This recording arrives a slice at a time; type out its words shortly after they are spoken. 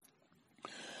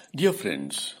Dear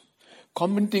friends,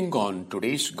 commenting on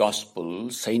today's gospel,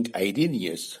 Saint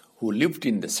Irenaeus, who lived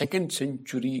in the 2nd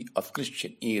century of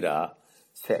Christian era,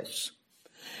 says,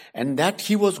 "And that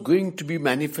he was going to be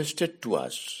manifested to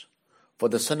us, for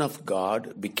the Son of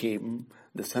God became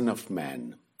the Son of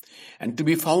Man, and to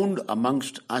be found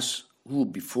amongst us who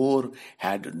before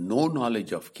had no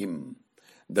knowledge of him."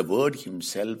 The Word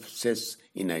himself says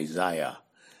in Isaiah,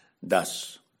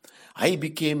 "Thus, I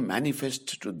became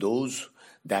manifest to those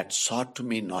that sought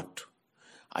me not.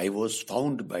 I was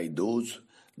found by those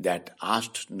that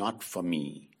asked not for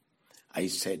me. I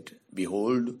said,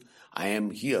 Behold, I am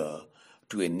here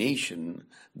to a nation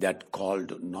that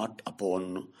called not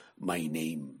upon my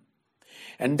name."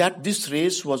 And that this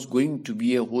race was going to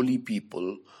be a holy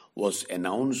people was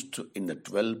announced in the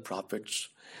 12 prophets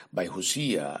by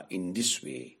Hosea in this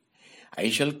way: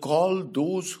 "I shall call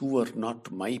those who were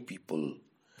not my people,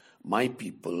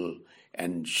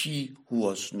 and she who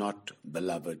was not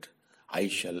beloved, I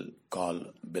shall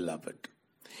call beloved.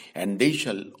 And they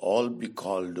shall all be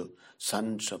called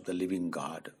sons of the living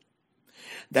God."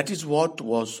 That is what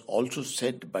was also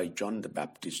said by John the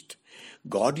Baptist: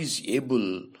 "God is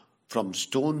able from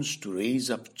stones to raise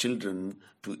up children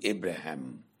to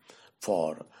Abraham."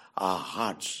 For our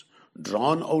hearts,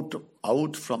 drawn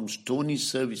out from stony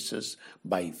services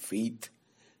by faith,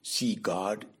 see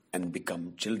God and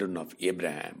become children of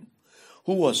Abraham,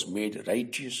 who was made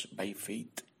righteous by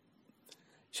faith.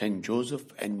 Saint Joseph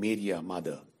and Mary, our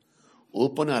Mother,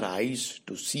 open our eyes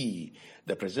to see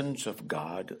the presence of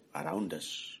God around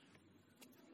us.